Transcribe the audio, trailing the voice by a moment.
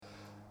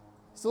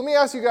So let me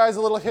ask you guys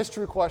a little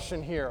history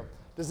question here.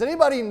 Does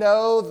anybody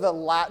know the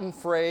Latin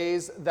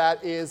phrase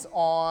that is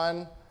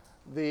on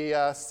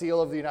the seal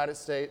of the United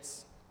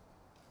States?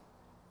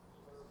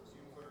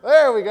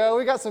 There we go.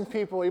 We got some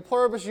people. E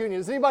pluribus unum.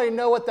 Does anybody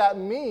know what that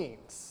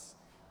means?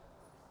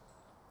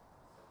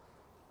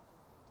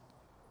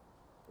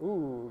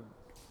 Ooh,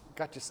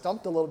 got you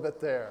stumped a little bit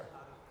there.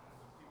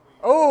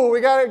 Oh, we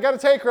got a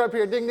taker up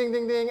here. Ding, ding,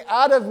 ding, ding.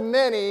 Out of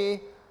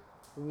many,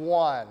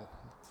 one.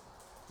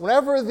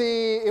 Whenever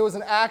it was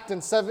an act in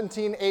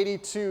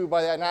 1782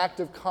 by an act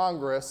of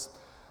Congress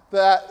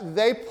that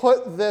they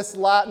put this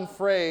Latin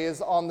phrase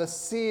on the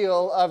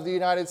seal of the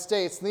United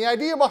States. And the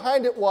idea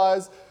behind it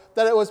was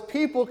that it was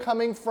people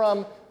coming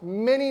from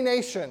many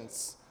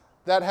nations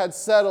that had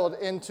settled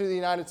into the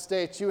United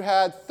States. You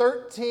had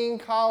 13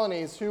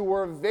 colonies who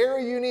were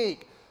very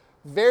unique,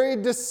 very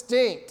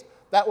distinct,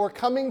 that were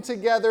coming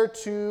together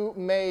to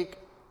make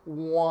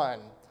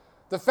one.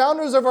 The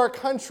founders of our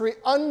country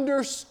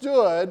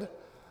understood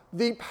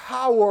the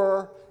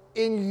power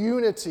in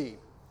unity,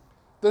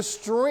 the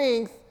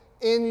strength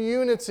in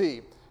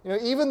unity. You know,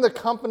 even the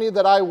company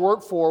that I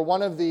work for,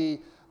 one of the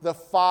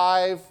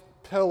 5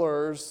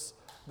 pillars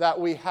that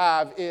we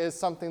have is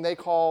something they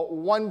call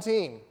one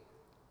team.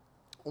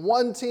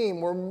 One team.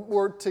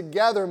 We're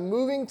together,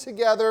 moving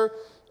together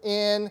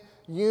in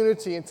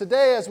unity. And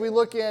today, as we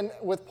look in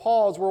with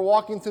Paul, as we're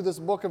walking through this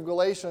book of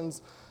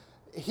Galatians,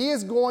 he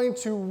is going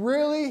to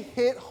really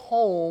hit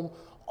home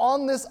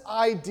on this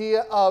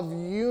idea of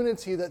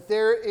unity, that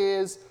there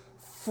is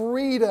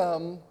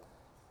freedom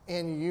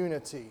in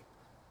unity.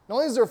 Not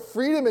only is there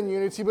freedom in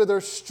unity, but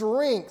there's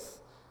strength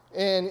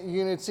in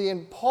unity.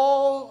 And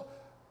Paul,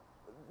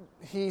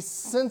 he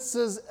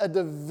senses a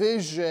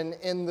division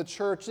in the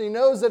church. And he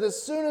knows that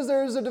as soon as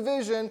there is a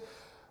division,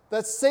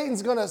 that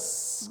Satan's going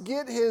to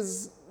get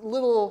his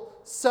little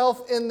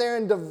self in there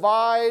and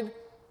divide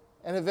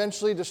and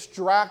eventually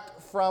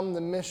distract from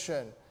the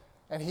mission.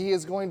 And he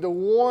is going to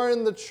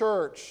warn the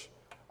church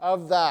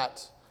of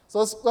that.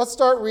 So let's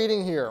start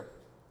reading here.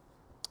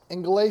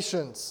 In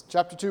Galatians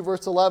chapter 2,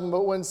 verse 11,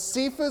 but when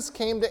Cephas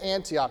came to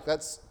Antioch,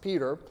 that's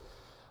Peter,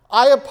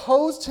 I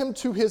opposed him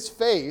to his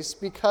face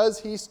because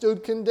he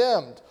stood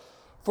condemned.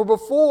 For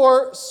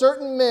before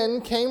certain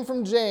men came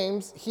from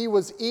James, he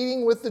was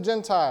eating with the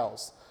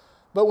Gentiles.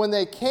 But when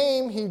they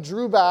came, he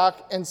drew back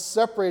and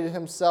separated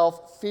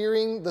himself,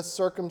 fearing the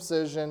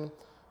circumcision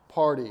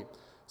party.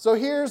 So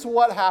here's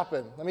what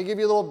happened. Let me give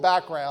you a little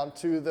background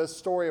to the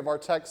story of our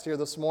text here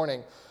this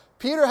morning.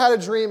 Peter had a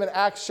dream in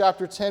Acts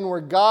chapter 10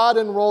 where God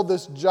unrolled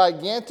this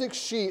gigantic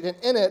sheet, and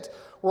in it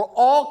were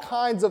all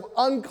kinds of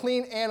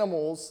unclean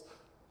animals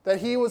that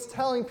he was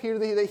telling Peter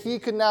that he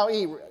could now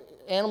eat.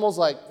 Animals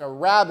like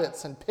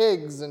rabbits and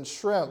pigs and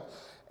shrimp.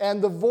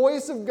 And the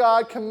voice of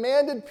God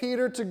commanded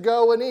Peter to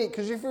go and eat.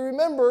 Because if you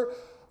remember,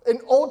 in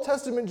Old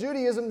Testament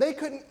Judaism, they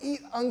couldn't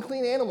eat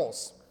unclean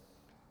animals.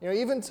 You know,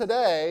 even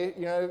today,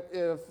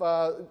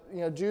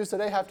 if Jews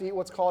today have to eat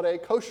what's called a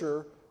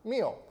kosher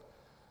meal.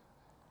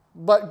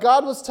 But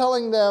God was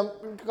telling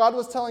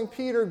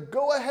Peter,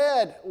 go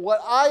ahead,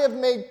 what I have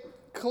made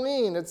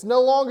clean. You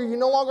no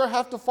longer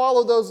have to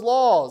follow those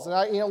laws.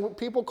 And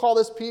people call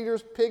this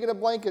Peter's pig in a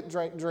blanket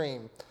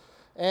dream.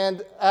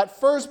 And at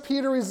first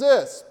Peter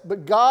resists,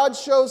 but God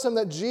shows him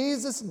that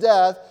Jesus'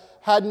 death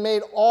had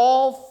made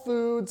all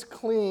foods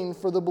clean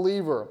for the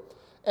believer.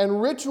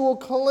 And ritual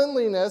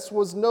cleanliness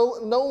was no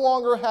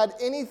longer had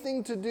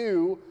anything to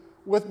do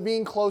with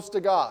being close to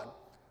God.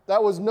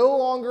 That was no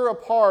longer a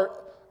part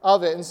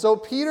of it. And so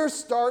Peter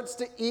starts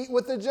to eat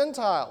with the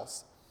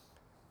Gentiles.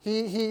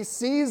 He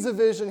sees the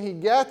vision, he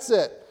gets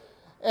it.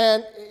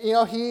 And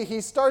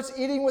he starts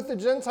eating with the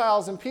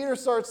Gentiles, and Peter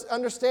starts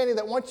understanding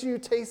that once you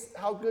taste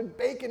how good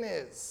bacon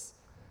is,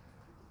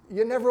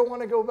 you never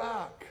want to go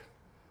back.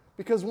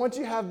 Because once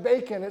you have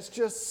bacon, it's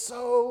just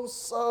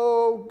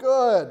so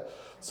good.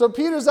 So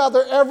Peter's out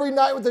there every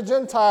night with the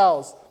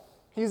Gentiles.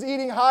 He's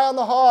eating high on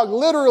the hog,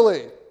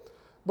 literally.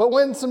 But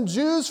when some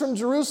Jews from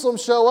Jerusalem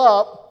show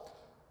up,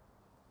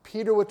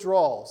 Peter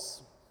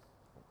withdraws.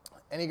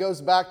 And he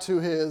goes back to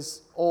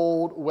his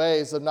old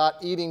ways of not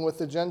eating with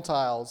the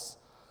Gentiles,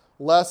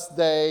 lest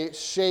they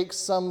shake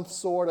some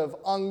sort of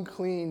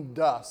unclean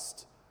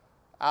dust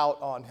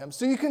out on him.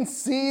 So you can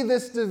see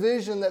this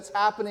division that's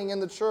happening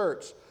in the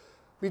church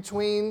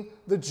between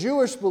the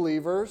Jewish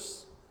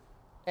believers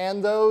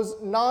and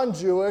those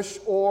non-Jewish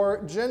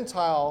or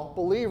Gentile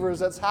believers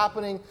that's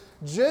happening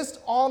just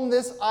on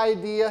this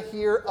idea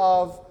here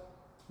of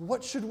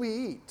what should we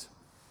eat?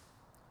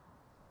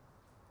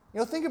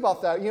 Think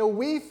about that.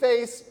 We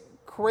face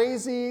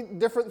crazy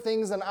different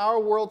things in our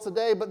world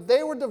today, but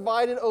they were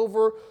divided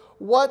over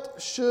what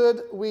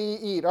should we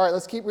eat. All right,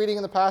 let's keep reading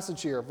in the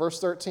passage here, verse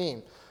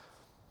 13.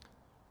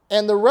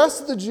 And the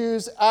rest of the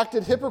Jews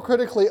acted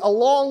hypocritically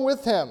along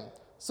with him,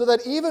 so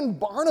that even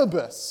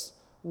Barnabas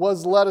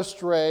was led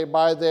astray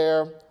by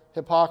their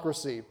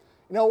hypocrisy.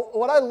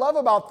 What I love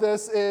about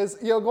this is,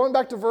 going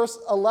back to verse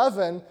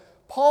 11,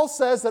 Paul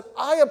says that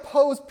I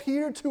oppose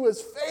Peter to his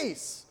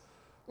face.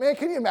 Man,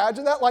 can you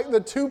imagine that? Like the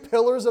 2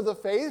 pillars of the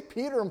faith,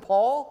 Peter and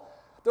Paul.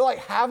 They're like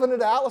having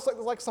it out. It's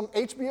like some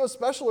HBO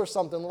special or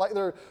something. Like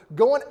they're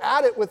going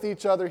at it with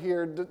each other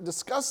here,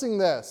 discussing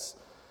this.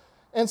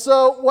 And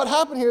so what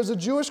happened here is the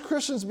Jewish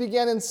Christians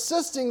began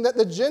insisting that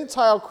the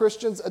Gentile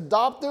Christians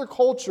adopt their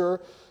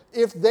culture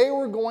if they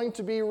were going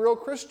to be real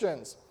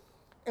Christians.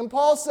 And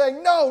Paul's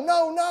saying,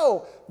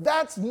 no,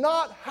 that's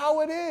not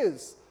how it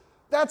is.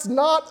 That's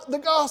not the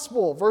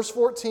gospel. Verse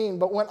 14,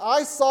 but when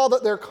I saw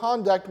that their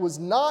conduct was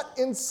not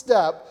in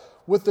step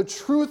with the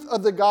truth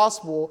of the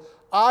gospel,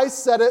 I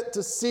said it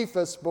to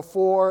Cephas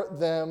before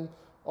them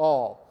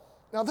all.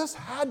 Now this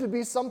had to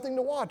be something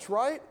to watch,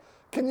 right?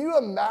 Can you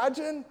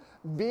imagine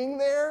being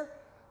there,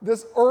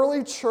 this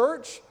early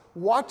church,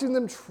 watching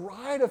them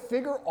try to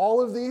figure all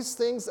of these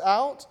things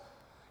out?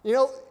 You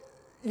know,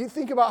 you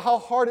think about how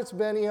hard it's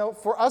been,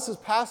 for us as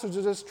pastors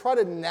to just try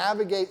to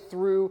navigate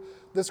through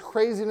this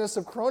craziness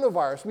of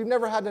coronavirus. We've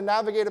never had to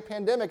navigate a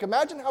pandemic.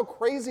 Imagine how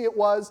crazy it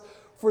was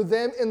for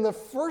them in the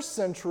first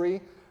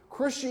century,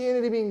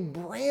 Christianity being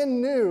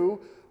brand new,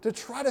 to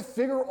try to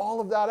figure all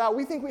of that out.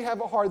 We think we have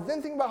it hard.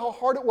 Then think about how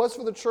hard it was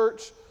for the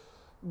church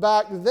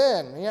back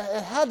then. Yeah,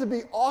 it had to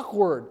be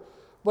awkward.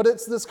 But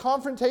it's this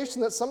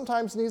confrontation that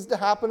sometimes needs to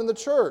happen in the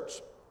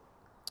church.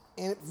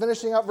 And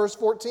finishing out verse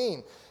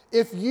 14.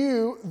 If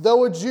you,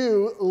 though a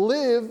Jew,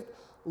 live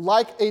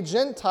like a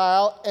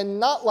Gentile and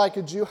not like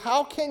a Jew,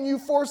 how can you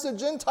force the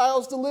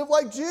Gentiles to live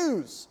like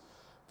Jews?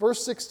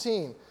 Verse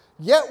 16.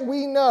 Yet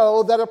we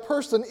know that a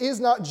person is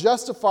not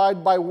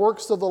justified by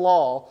works of the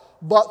law,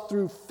 but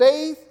through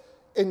faith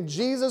in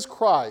Jesus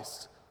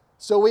Christ.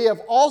 So we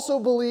have also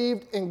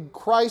believed in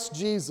Christ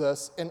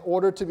Jesus in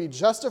order to be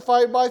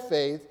justified by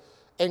faith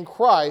in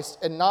Christ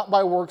and not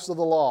by works of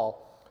the law.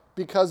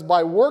 Because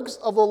by works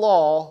of the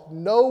law,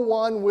 no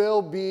one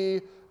will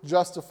be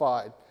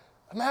justified.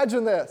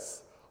 Imagine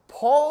this.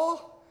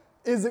 Paul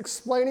is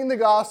explaining the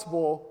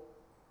gospel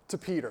to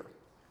Peter.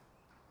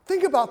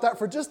 Think about that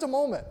for just a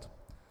moment.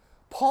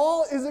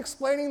 Paul is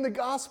explaining the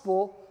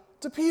gospel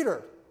to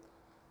Peter.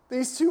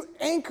 These two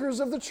anchors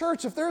of the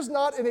church. If there's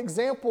not an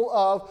example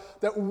of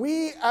that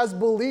we as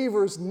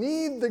believers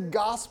need the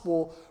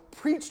gospel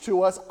preached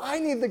to us, I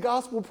need the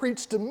gospel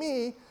preached to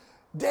me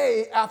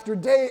day after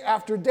day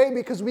after day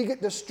because we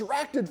get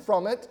distracted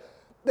from it,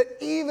 that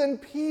even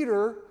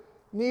Peter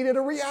needed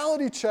a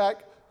reality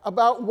check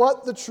about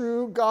what the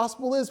true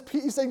gospel is.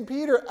 He's saying,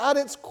 Peter, at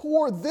its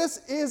core,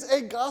 this is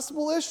a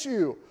gospel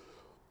issue.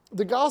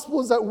 The gospel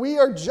is that we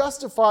are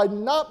justified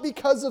not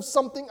because of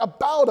something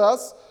about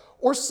us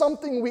or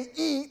something we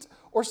eat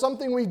or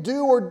something we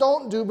do or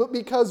don't do, but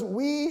because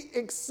we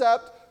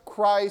accept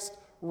Christ's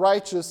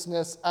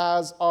righteousness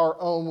as our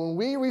own. When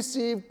we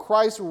receive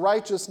Christ's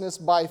righteousness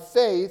by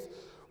faith,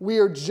 we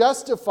are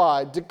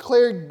justified,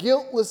 declared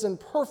guiltless and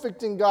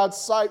perfect in God's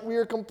sight. We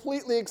are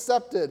completely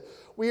accepted.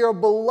 We are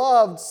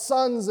beloved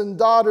sons and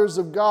daughters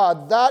of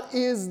God. That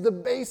is the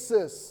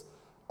basis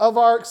of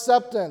our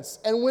acceptance.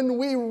 And when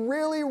we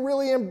really,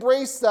 really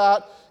embrace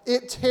that,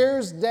 it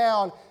tears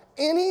down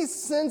any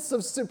sense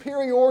of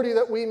superiority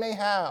that we may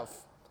have.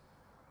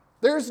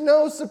 There's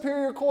no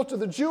superior culture.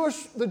 The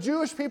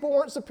Jewish people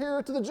weren't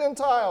superior to the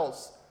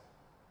Gentiles.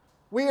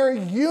 We are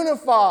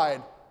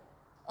unified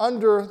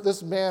under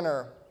this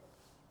banner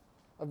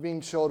of being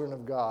children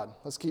of God.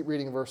 Let's keep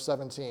reading verse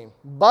 17.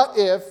 But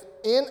if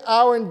in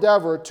our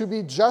endeavor to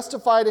be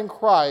justified in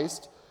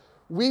Christ,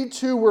 we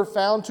too were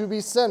found to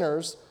be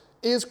sinners,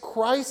 is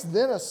Christ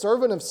then a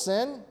servant of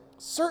sin?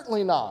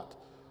 Certainly not.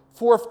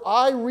 For if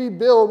I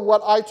rebuild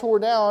what I tore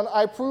down,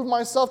 I prove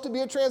myself to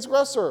be a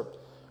transgressor.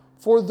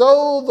 For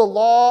though the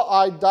law,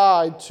 I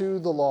died to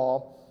the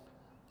law,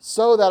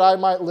 so that I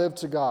might live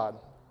to God.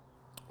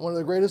 One of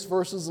the greatest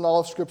verses in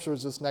all of Scripture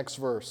is this next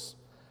verse.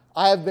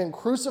 I have been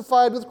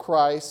crucified with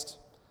Christ.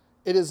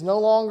 It is no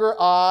longer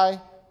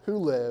I who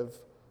live,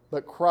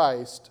 but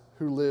Christ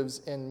who lives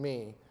in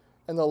me.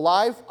 And the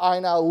life I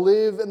now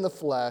live in the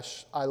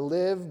flesh, I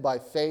live by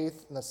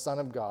faith in the Son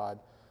of God,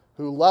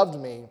 who loved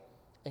me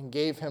and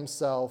gave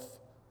himself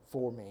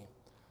for me.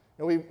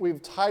 And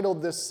we've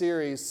titled this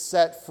series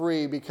Set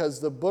Free because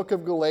the book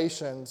of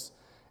Galatians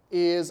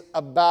is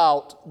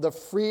about the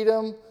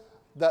freedom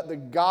that the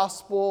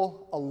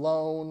gospel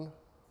alone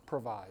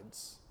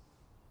provides.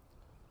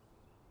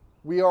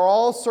 We are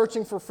all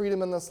searching for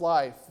freedom in this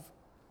life,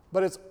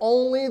 but it's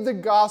only the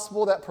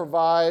gospel that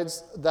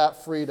provides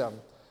that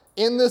freedom.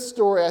 In this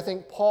story, I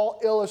think Paul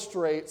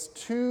illustrates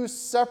two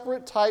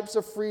separate types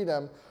of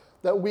freedom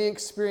that we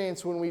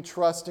experience when we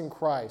trust in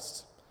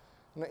Christ.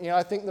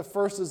 I think the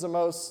first is the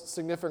most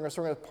significant,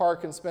 so we're going to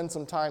park and spend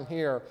some time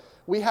here.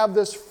 We have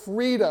this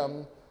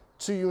freedom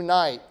to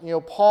unite.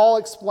 Paul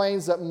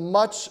explains that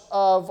much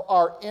of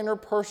our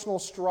interpersonal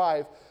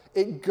strife,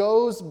 it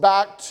goes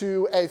back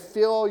to a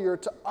failure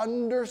to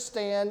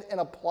understand and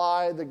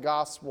apply the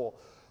gospel.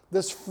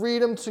 This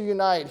freedom to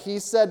unite. He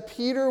said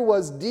Peter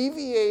was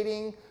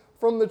deviating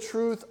from the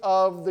truth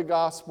of the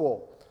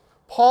gospel.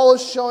 Paul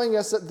is showing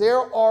us that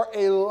there are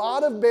a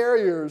lot of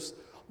barriers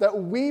that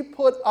we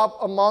put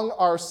up among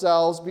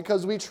ourselves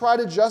because we try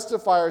to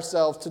justify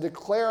ourselves, to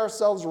declare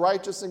ourselves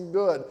righteous and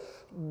good.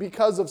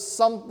 because of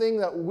something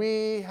that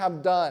we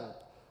have done.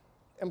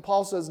 And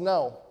Paul says,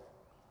 no,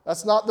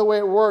 that's not the way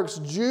it works.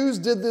 Jews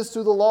did this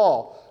through the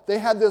law. They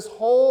had this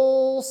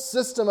whole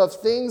system of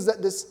things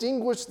that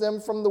distinguished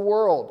them from the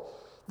world.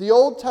 The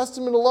Old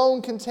Testament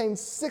alone contains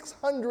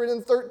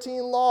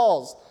 613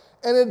 laws.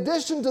 In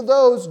addition to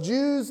those,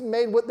 Jews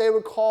made what they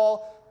would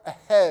call a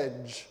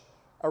hedge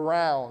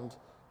around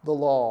the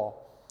law.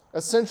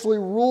 Essentially,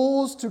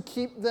 rules to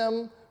keep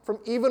them from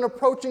even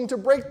approaching to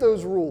break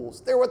those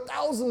rules. There were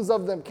thousands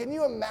of them. Can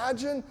you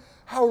imagine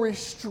how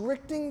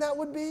restricting that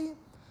would be?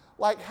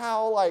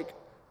 How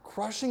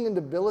crushing and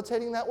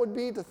debilitating that would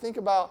be to think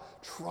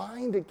about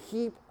trying to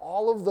keep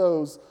all of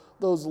those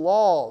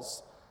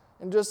laws.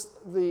 And just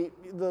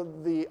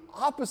the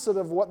opposite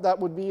of what that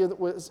would be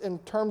was in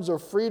terms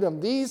of freedom.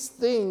 These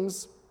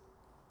things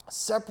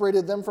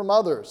separated them from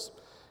others.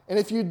 And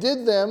if you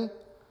did them,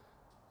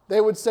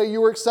 they would say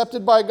you were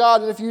accepted by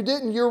God. And if you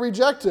didn't, you're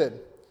rejected.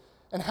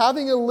 And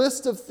having a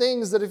list of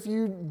things that if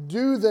you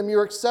do them,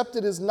 you're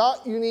accepted is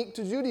not unique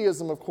to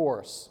Judaism, of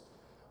course.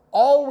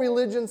 All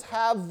religions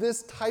have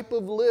this type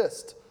of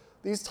list,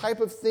 these type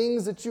of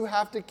things that you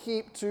have to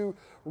keep to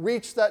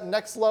reach that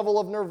next level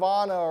of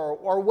nirvana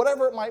or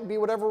whatever it might be,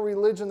 whatever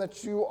religion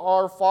that you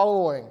are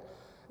following.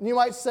 And you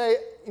might say,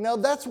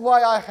 that's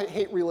why I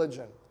hate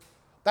religion.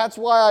 That's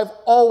why I've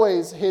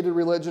always hated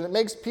religion. It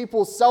makes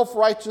people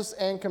self-righteous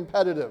and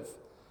competitive.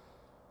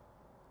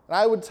 And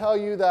I would tell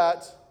you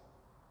that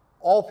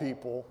all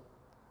people,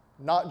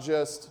 not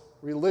just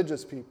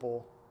religious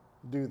people,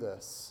 do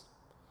this.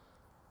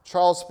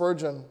 Charles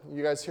Spurgeon,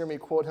 you guys hear me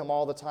quote him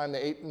all the time,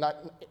 the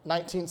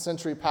 19th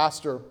century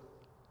pastor.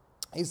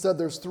 He said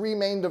there's three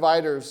main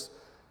dividers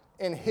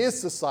in his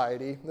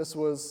society. This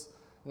was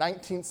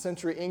 19th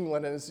century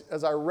England, and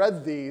as I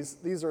read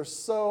these are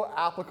so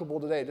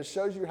applicable today. It just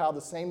shows you how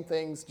the same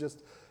things,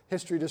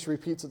 history just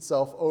repeats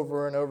itself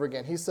over and over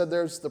again. He said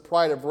there's the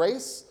pride of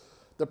race,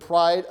 the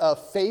pride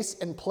of face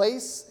and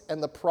place,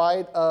 and the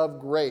pride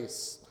of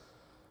grace.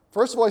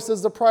 First of all, he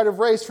says the pride of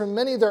race. For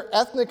many, their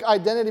ethnic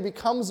identity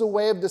becomes a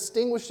way of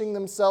distinguishing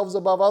themselves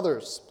above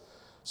others.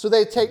 So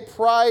they take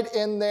pride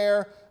in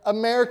their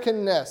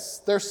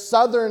Americanness, their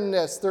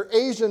Southernness, their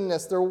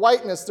Asianness, their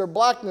whiteness, their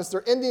blackness,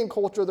 their Indian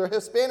culture, their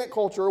Hispanic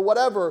culture, or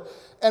whatever.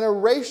 And a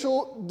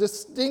racial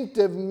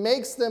distinctive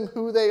makes them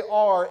who they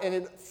are, and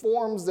it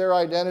forms their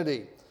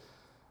identity.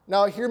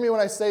 Now, hear me when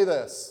I say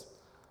this.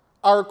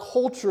 Our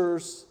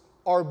cultures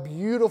are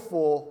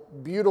beautiful,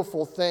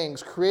 beautiful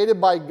things created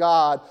by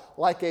God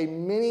like a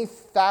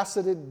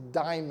many-faceted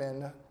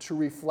diamond to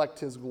reflect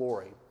His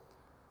glory.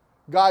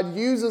 God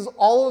uses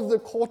all of the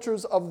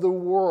cultures of the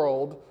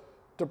world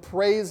to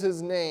praise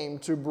His name,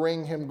 to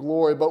bring Him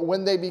glory. But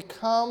when they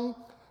become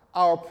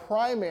our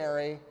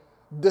primary,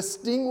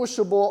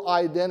 distinguishable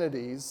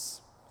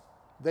identities,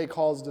 they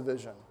cause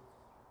division.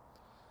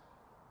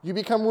 You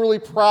become really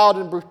proud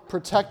and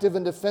protective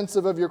and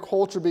defensive of your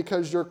culture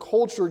because your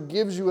culture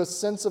gives you a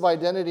sense of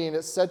identity and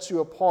it sets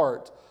you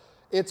apart.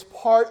 It's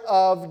part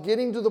of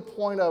getting to the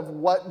point of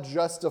what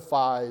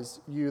justifies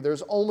you.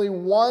 There's only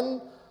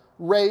one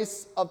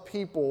race of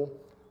people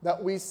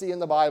that we see in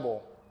the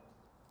Bible,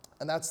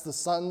 and that's the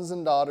sons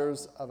and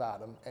daughters of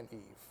Adam and Eve,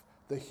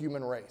 the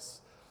human race.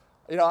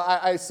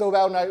 I so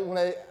bad when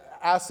I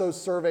ask those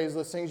surveys,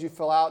 those things you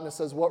fill out, and it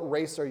says, what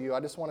race are you? I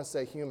just want to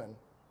say human.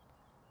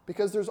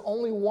 Because there's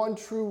only one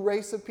true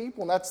race of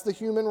people, and that's the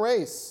human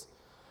race.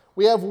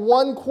 We have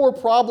one core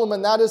problem,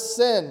 and that is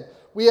sin.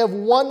 We have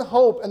one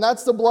hope, and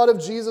that's the blood of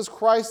Jesus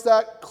Christ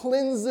that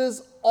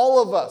cleanses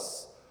all of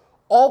us,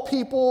 all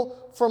people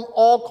from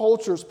all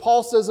cultures.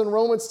 Paul says in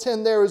Romans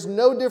 10, there is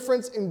no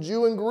difference in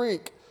Jew and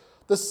Greek.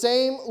 The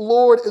same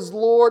Lord is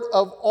Lord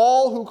of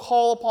all who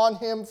call upon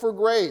Him for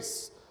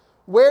grace.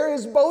 Where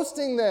is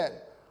boasting then?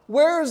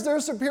 Where is their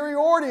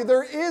superiority?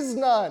 There is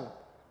none.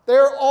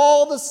 They're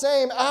all the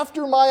same.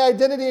 After my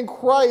identity in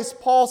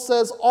Christ, Paul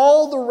says,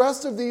 all the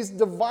rest of these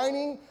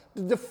defining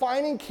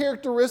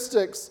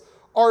characteristics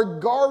are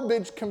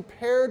garbage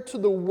compared to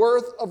the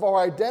worth of our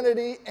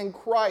identity in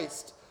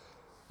Christ.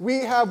 We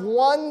have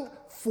one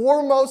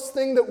foremost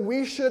thing that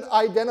we should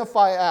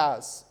identify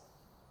as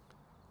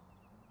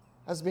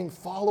being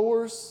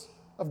followers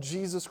of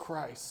Jesus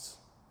Christ,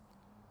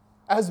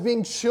 as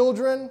being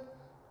children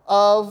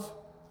of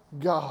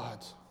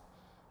God.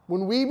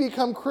 When we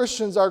become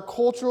Christians, our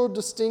cultural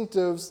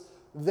distinctives,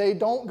 they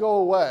don't go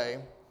away,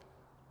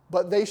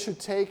 but they should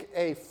take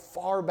a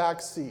far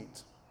back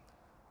seat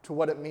to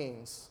what it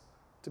means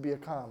to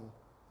become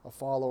a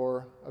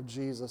follower of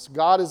Jesus.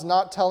 God is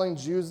not telling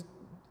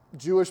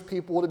Jewish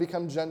people to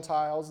become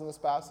Gentiles in this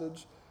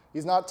passage.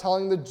 He's not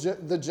telling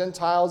the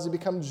Gentiles to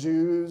become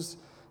Jews.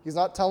 He's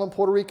not telling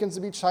Puerto Ricans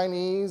to be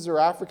Chinese or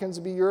Africans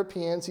to be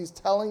Europeans. He's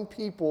telling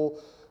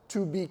people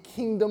to be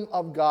kingdom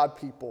of God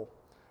people.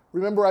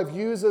 Remember, I've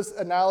used this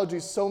analogy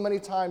so many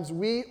times.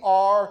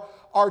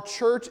 Our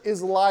church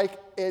is like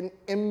an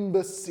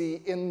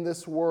embassy in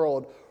this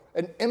world.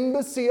 an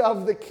embassy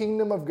of the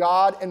kingdom of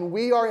God, and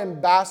we are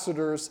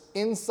ambassadors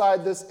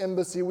inside this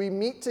embassy. We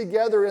meet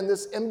together in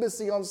this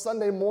embassy on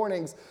Sunday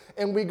mornings,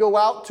 and we go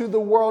out to the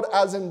world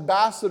as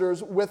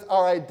ambassadors with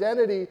our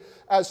identity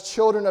as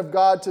children of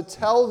God to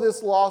tell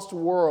this lost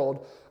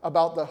world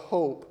about the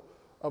hope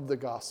of the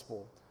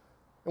gospel.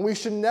 And we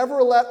should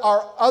never let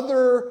our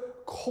other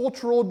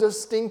cultural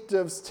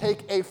distinctives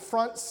take a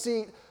front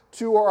seat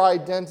to our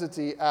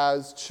identity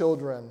as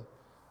children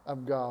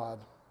of God.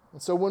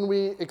 And so when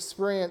we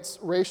experience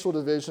racial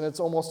division, it's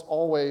almost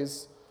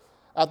always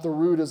at the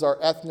root as our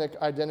ethnic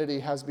identity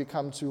has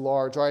become too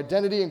large. Our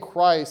identity in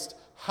Christ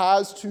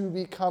has to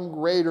become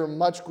greater,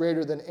 much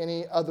greater than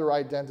any other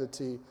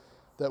identity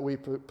that we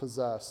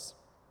possess.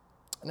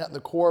 And at the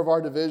core of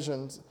our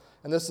divisions,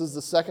 and this is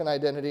the second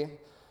identity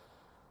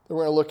that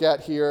we're going to look at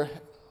here,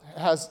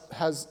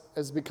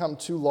 has become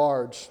too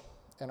large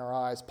in our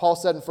eyes. Paul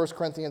said in 1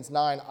 Corinthians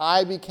 9,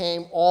 I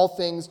became all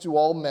things to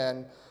all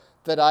men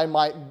that I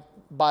might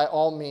by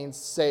all means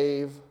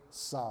save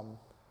some.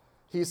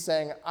 He's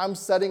saying, I'm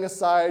setting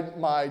aside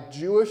my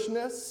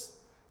Jewishness.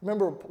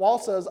 Remember, Paul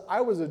says,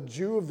 I was a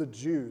Jew of the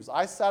Jews.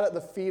 I sat at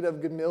the feet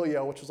of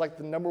Gamaliel, which was like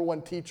the number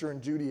one teacher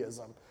in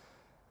Judaism.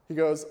 He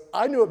goes,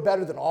 I knew it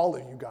better than all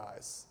of you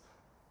guys.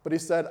 But he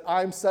said,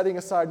 I'm setting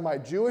aside my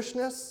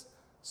Jewishness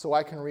so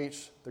I can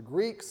reach the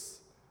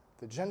Greeks,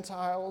 the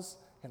Gentiles,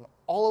 and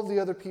all of the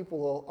other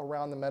people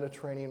around the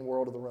Mediterranean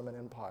world of the Roman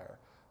Empire.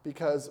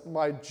 Because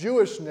my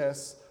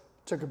Jewishness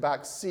took a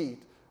back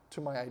seat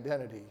to my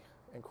identity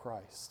in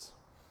Christ.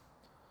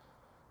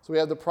 So we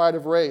have the pride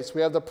of race.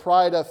 We have the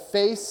pride of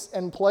face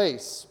and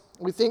place.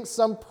 We think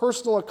some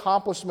personal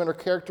accomplishment or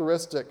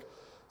characteristic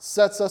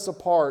sets us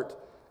apart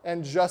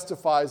and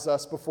justifies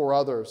us before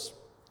others.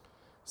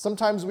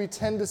 Sometimes we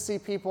tend to see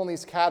people in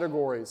these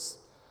categories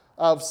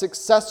of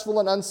successful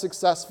and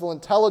unsuccessful,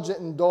 intelligent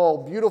and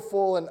dull,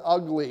 beautiful and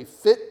ugly,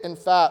 fit and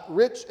fat,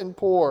 rich and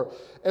poor.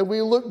 And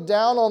we look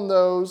down on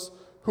those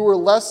who are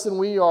less than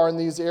we are in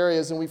these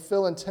areas, and we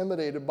feel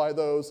intimidated by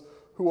those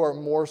who are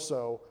more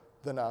so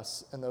than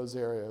us in those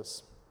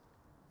areas.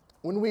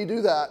 When we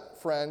do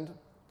that, friend,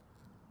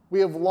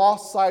 we have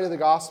lost sight of the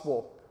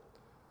gospel.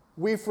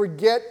 We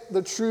forget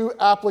the true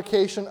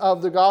application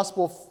of the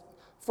gospel.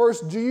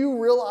 First, do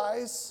you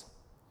realize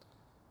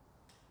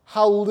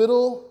how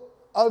little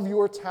of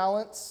your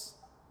talents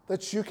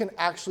that you can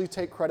actually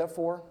take credit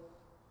for?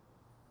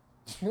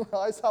 Do you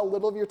realize how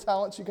little of your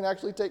talents you can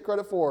actually take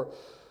credit for?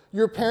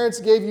 Your parents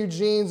gave you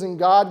genes, and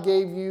God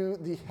gave you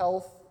the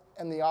health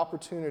and the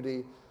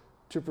opportunity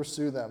to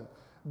pursue them.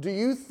 Do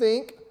you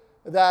think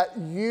that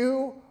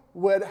you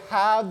would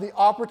have the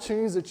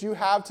opportunities that you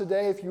have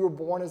today if you were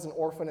born as an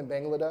orphan in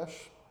Bangladesh?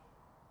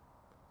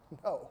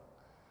 No.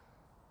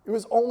 It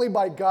was only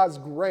by God's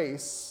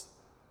grace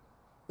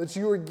that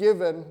you were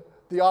given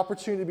the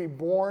opportunity to be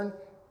born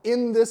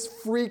in this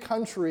free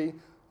country,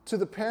 to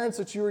the parents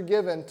that you were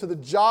given, to the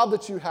job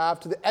that you have,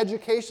 to the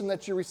education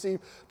that you receive,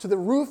 to the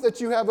roof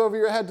that you have over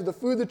your head, to the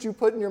food that you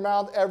put in your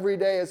mouth every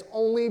day, is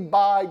only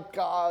by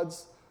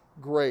God's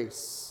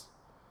grace.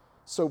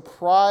 So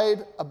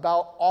pride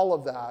about all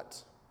of that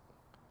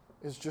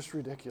is just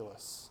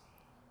ridiculous.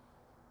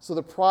 So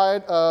the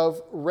pride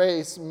of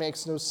race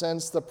makes no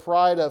sense. The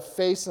pride of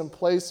face and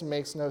place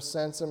makes no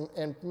sense.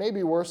 And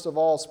maybe worst of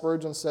all,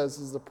 Spurgeon says,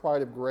 is the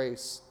pride of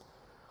grace.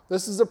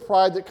 This is a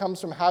pride that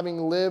comes from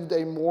having lived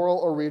a moral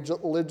or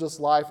religious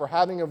life, or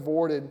having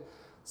avoided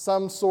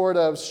some sort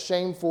of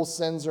shameful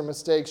sins or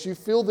mistakes. You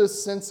feel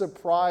this sense of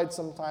pride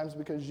sometimes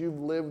because you've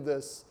lived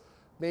this.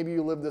 Maybe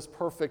you live this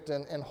perfect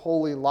and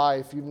holy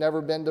life. You've never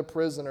been to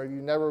prison, or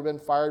you've never been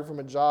fired from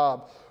a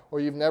job, or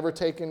you've never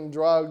taken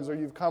drugs, or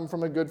you've come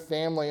from a good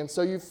family. And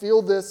so you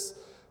feel this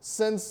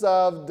sense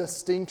of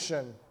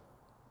distinction,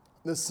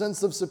 this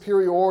sense of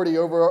superiority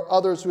over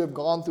others who have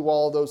gone through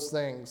all of those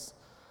things.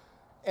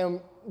 And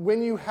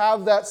when you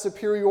have that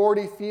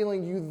superiority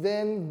feeling, you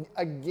then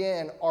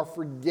again are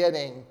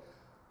forgetting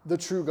the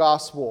true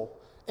gospel.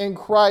 In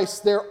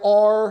Christ, there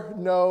are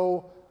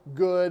no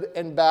good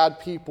and bad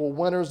people,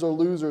 winners or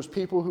losers,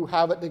 people who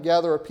have it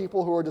together or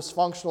people who are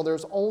dysfunctional.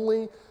 There's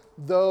only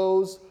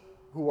those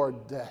who are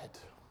dead.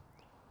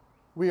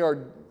 We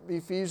are,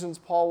 Ephesians,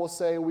 Paul will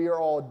say, we are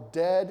all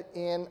dead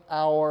in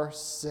our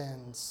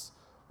sins.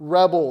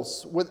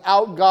 Rebels,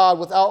 without God,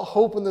 without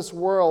hope in this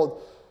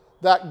world.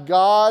 That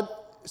God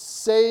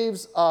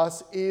saves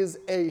us is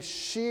a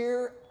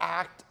sheer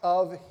act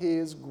of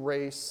His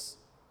grace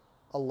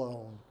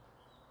alone.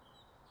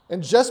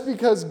 And just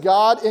because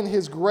God in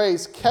His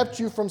grace kept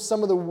you from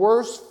some of the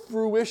worst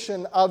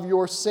fruition of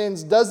your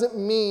sins doesn't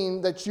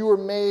mean that you were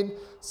made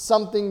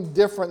something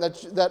different,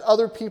 that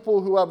other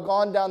people who have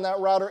gone down that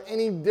route are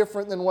any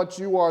different than what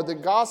you are. The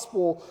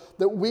gospel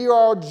that we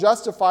are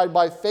justified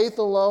by faith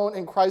alone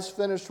in Christ's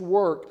finished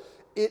work,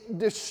 it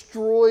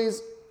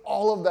destroys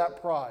all of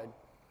that pride.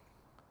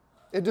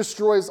 It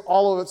destroys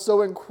all of it.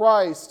 So in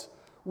Christ,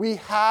 we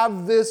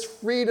have this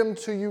freedom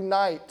to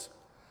unite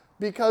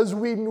because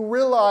we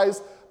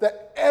realize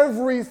that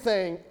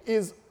everything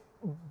is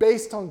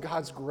based on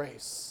God's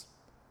grace.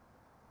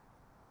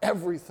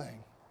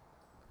 Everything.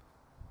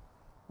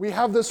 We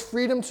have this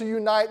freedom to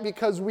unite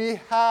because we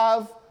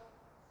have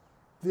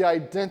the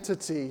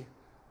identity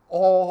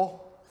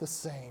all the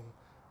same.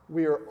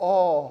 We are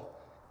all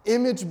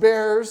image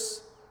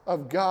bearers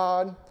of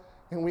God,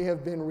 and we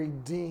have been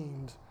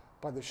redeemed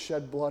by the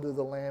shed blood of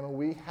the Lamb, and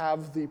we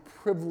have the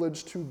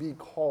privilege to be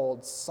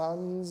called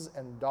sons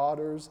and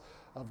daughters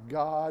of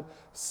God,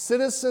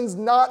 citizens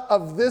not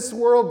of this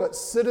world, but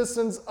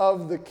citizens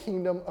of the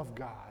kingdom of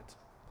God.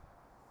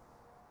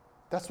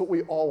 That's what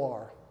we all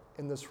are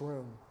in this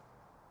room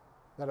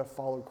that have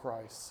followed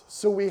Christ.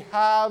 So we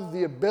have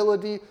the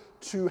ability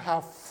to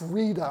have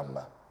freedom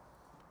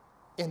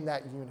in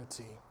that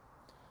unity.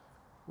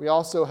 We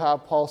also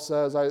have, Paul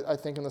says, I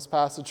think in this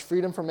passage,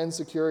 freedom from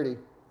insecurity.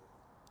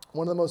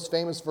 One of the most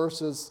famous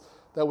verses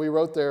that we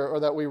wrote there, or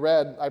that we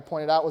read, I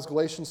pointed out, was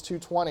Galatians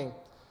 2:20.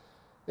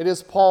 It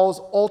is Paul's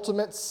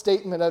ultimate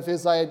statement of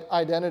his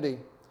identity.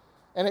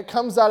 And it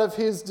comes out of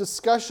his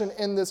discussion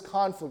in this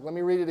conflict. Let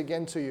me read it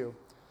again to you.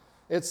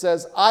 It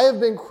says, I have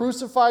been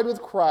crucified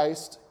with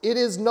Christ. It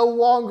is no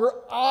longer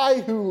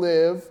I who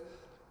live,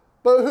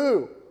 but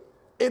who?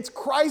 It's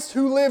Christ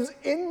who lives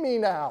in me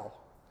now.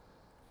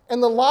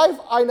 And the life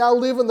I now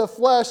live in the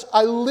flesh,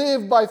 I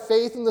live by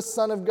faith in the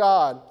Son of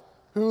God,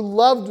 who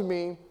loved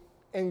me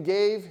and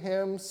gave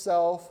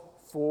himself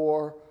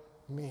for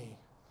me.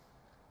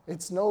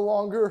 It's no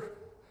longer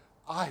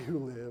I who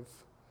live,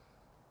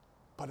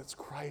 but it's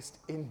Christ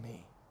in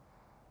me.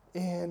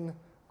 In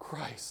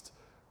Christ.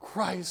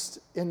 Christ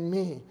in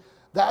me.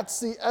 That's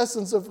the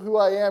essence of who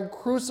I am,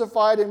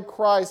 crucified in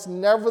Christ.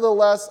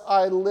 Nevertheless,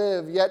 I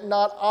live, yet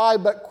not I,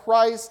 but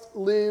Christ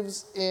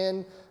lives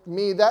in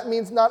me. That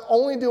means not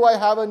only do I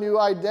have a new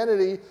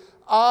identity,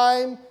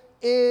 I'm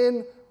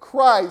in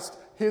Christ.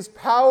 His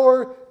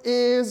power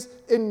is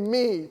in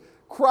me.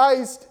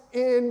 Christ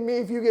in me.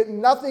 If you get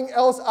nothing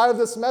else out of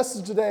this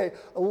message today,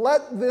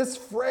 let this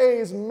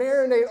phrase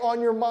marinate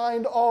on your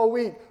mind all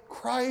week.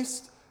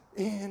 Christ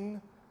in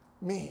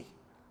me.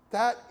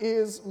 That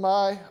is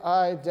my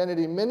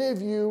identity. Many of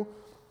you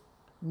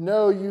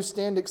know you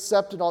stand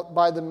accepted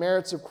by the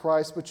merits of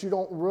Christ, but you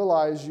don't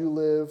realize you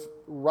live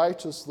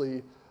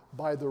righteously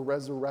by the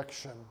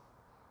resurrection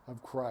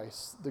of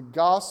Christ. The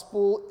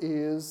gospel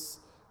is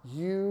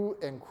you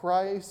and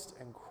Christ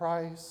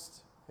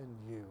in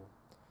you.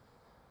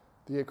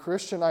 The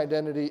Christian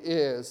identity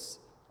is,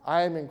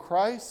 I am in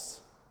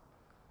Christ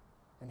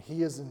and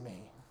he is in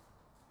me.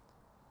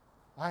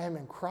 I am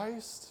in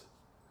Christ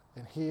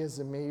and he is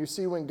in me. You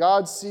see, when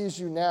God sees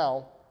you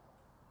now,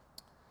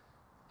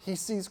 he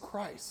sees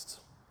Christ.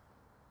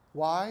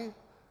 Why?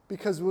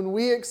 Because when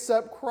we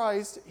accept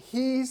Christ,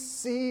 he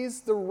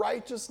sees the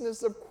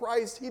righteousness of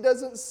Christ. He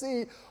doesn't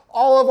see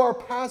all of our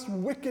past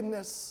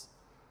wickedness,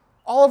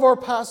 all of our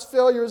past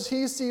failures.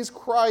 He sees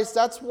Christ.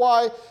 That's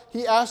why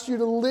he asked you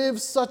to live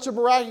such a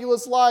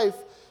miraculous life.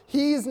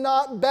 He's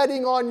not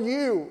betting on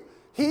you.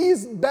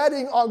 He's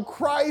betting on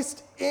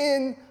Christ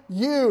in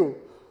you.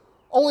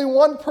 Only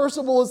one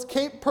person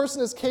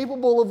is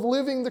capable of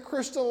living the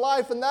Christian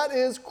life, and that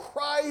is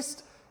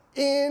Christ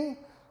in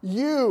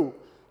you.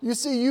 You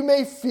see, you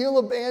may feel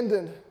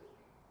abandoned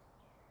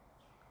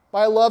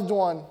by a loved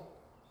one,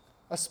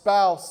 a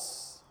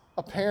spouse,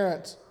 a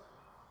parent,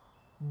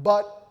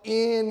 but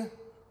in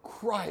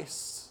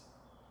Christ,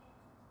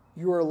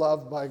 you are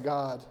loved by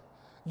God.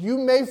 You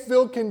may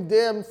feel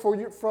condemned for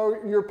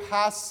your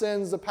past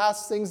sins, the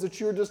past things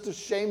that you're just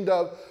ashamed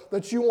of,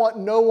 that you want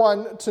no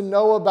one to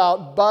know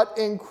about. But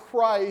in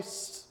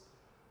Christ,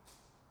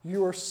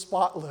 you are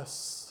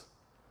spotless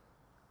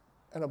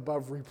and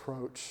above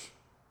reproach.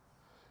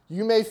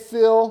 You may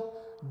feel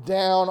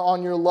down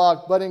on your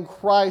luck, but in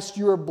Christ,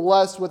 you are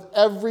blessed with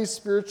every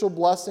spiritual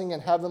blessing in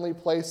heavenly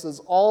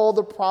places. All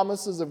the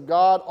promises of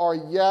God are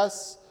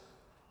yes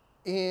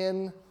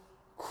in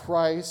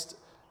Christ,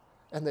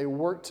 and they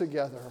work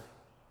together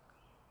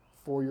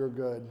for your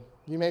good.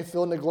 You may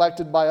feel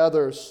neglected by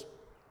others,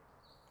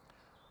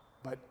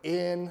 but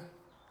in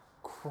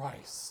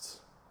Christ,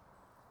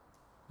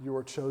 you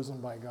are chosen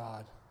by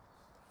God.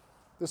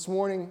 This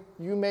morning,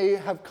 you may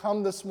have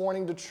come this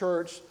morning to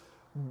church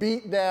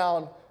beat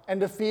down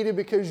and defeated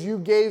because you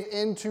gave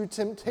into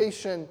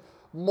temptation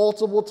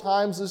multiple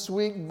times this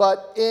week,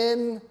 but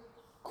in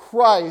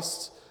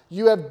Christ,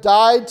 you have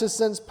died to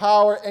sin's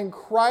power, and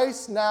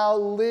Christ now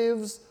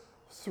lives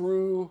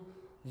through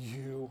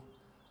you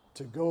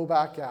to go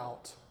back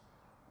out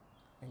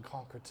and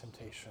conquer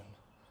temptation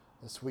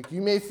this week.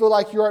 You may feel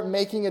like you aren't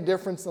making a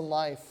difference in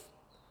life,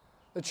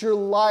 that your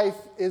life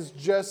is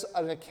just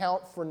an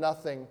account for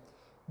nothing.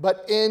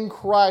 But in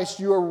Christ,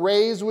 you are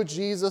raised with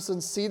Jesus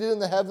and seated in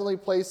the heavenly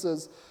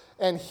places,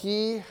 and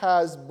he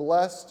has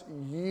blessed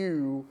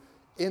you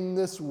in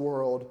this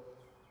world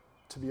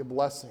to be a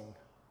blessing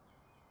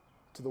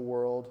to the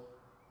world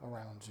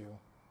around you.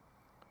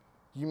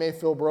 You may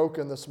feel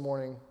broken this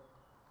morning,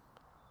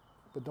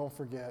 but don't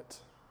forget,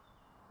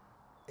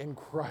 in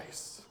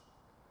Christ,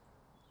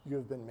 you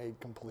have been made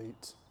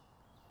complete.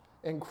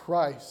 In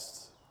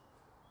Christ,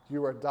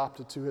 you are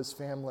adopted to his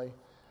family.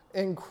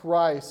 In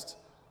Christ,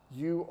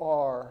 you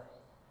are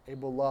a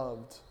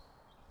beloved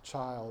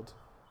child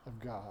of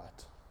God.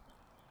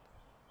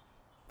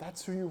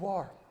 That's who you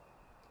are.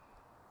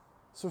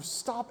 So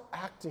stop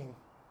acting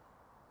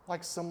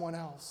like someone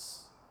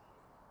else.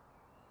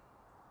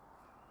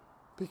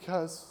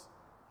 Because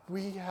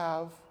we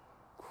have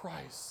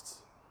Christ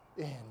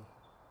in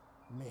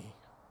me.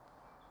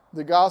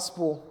 The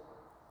gospel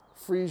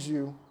frees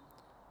you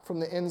from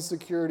the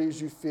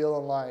insecurities you feel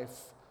in life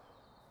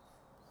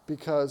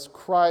because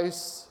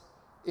Christ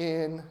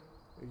in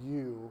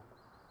you,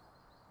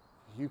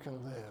 you can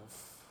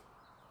live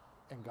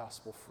in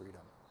gospel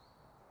freedom.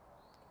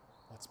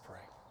 Let's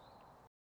pray.